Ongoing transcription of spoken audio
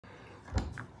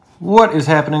What is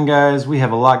happening, guys? We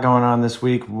have a lot going on this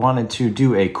week. Wanted to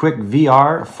do a quick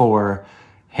VR for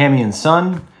Hammy and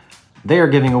Son. They are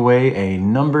giving away a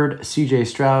numbered CJ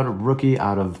Stroud rookie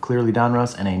out of Clearly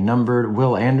Donruss and a numbered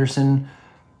Will Anderson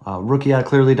rookie out of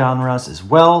Clearly Donruss as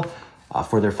well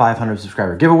for their 500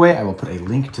 subscriber giveaway. I will put a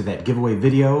link to that giveaway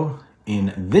video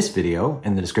in this video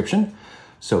in the description.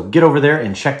 So get over there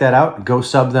and check that out. Go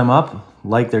sub them up,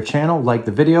 like their channel, like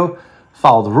the video,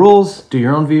 follow the rules, do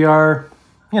your own VR.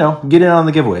 You know, get in on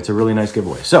the giveaway. It's a really nice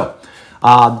giveaway. So,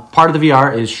 part of the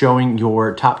VR is showing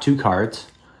your top 2 cards.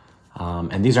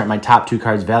 And these aren't my top 2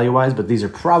 cards value-wise, but these are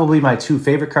probably my 2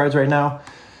 favorite cards right now.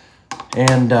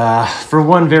 And for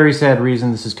one very sad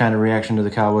reason, this is kind of reaction to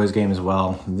the Cowboys game as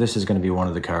well. This is going to be one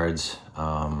of the cards.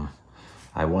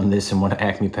 I won this in one of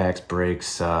Acme Packs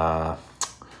breaks. I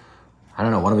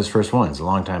don't know, one of his first ones a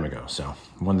long time ago. So,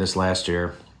 won this last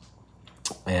year.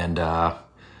 And...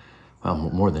 well,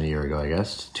 more than a year ago, I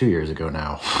guess. 2 years ago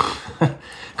now.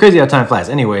 Crazy how time flies.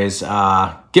 Anyways,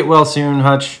 get well soon,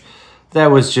 Hutch. That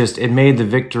was just, it made the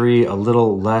victory a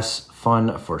little less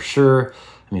fun for sure.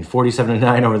 I mean,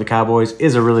 47-9 over the Cowboys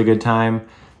is a really good time.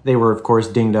 They were, of course,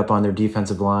 dinged up on their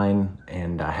defensive line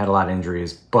and had a lot of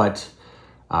injuries, but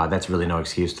that's really no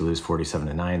excuse to lose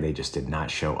 47-9. They just did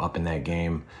not show up in that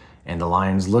game, and the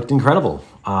Lions looked incredible.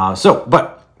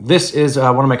 But this is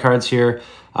one of my cards here.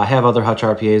 I have other Hutch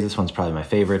RPAs. This one's probably my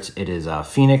favorite. It is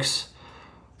Phoenix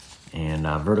and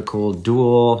vertical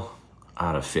dual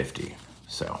out of 50.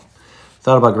 So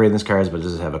thought about grading this cards, but it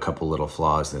does have a couple little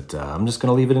flaws that I'm just going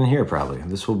to leave it in here probably.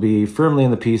 This will be firmly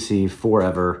in the PC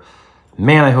forever.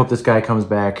 Man, I hope this guy comes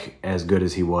back as good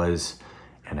as he was.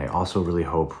 And I also really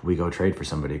hope we go trade for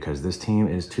somebody because this team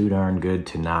is too darn good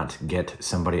to not get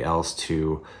somebody else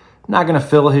to... Not going to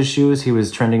fill his shoes. He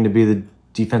was trending to be the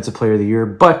Defensive Player of the Year,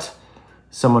 but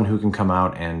someone who can come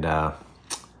out and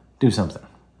do something,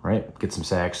 right? Get some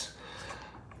sacks.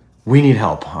 We need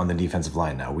help on the defensive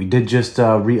line now. We did just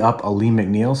re-up Lee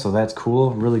McNeil, so that's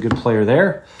cool. Really good player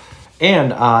there. And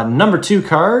number 2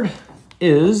 card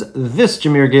is this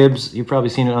Jahmyr Gibbs. You've probably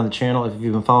seen it on the channel if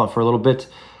you've been following it for a little bit.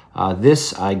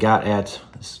 This I got at...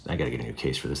 I got to get a new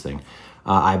case for this thing.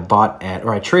 I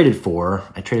traded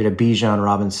a Bijan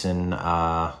Robinson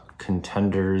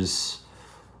Contenders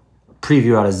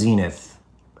preview out of Zenith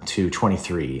to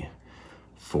 23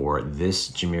 for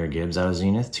this Jahmyr Gibbs out of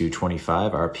Zenith,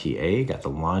 225 RPA. Got the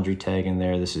laundry tag in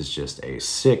there. This is just a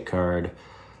sick card.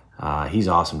 He's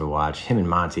awesome to watch. Him and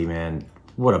Monty, man,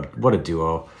 what a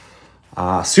duo.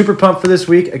 Super pumped for this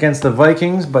week against the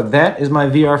Vikings, but that is my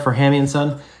VR for Hammy and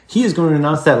Son. He is going to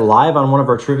announce that live on one of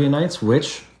our trivia nights,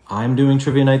 which I'm doing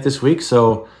trivia night this week,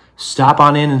 so stop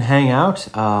on in and hang out.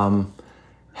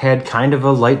 Had kind of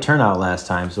a light turnout last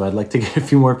time, so I'd like to get a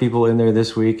few more people in there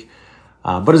this week.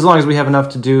 But as long as we have enough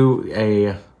to do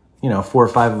 4 or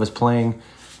 5 of us playing,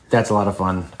 that's a lot of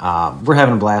fun. We're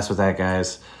having a blast with that,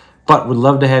 guys. But would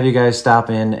love to have you guys stop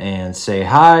in and say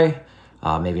hi,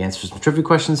 maybe answer some trivia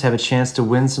questions, have a chance to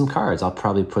win some cards. I'll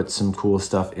probably put some cool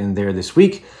stuff in there this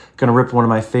week. Gonna rip one of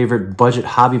my favorite budget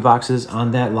hobby boxes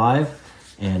on that live,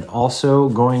 and also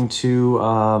going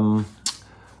to...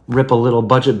 rip a little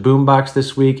budget boombox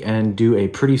this week and do a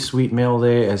pretty sweet mail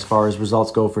day as far as results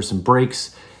go for some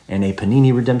breaks and a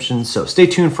Panini redemption. So stay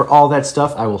tuned for all that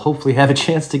stuff. I will hopefully have a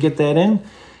chance to get that in.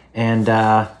 And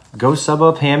go sub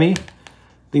up Hammy.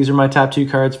 These are my top 2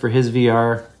 cards for his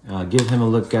VR. Give him a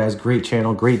look, guys. Great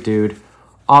channel, great dude.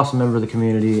 Awesome member of the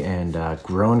community and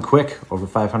growing quick, over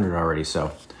 500 already.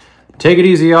 So take it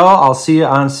easy, y'all. I'll see you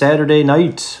on Saturday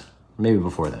night. Maybe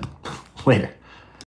before then. Later.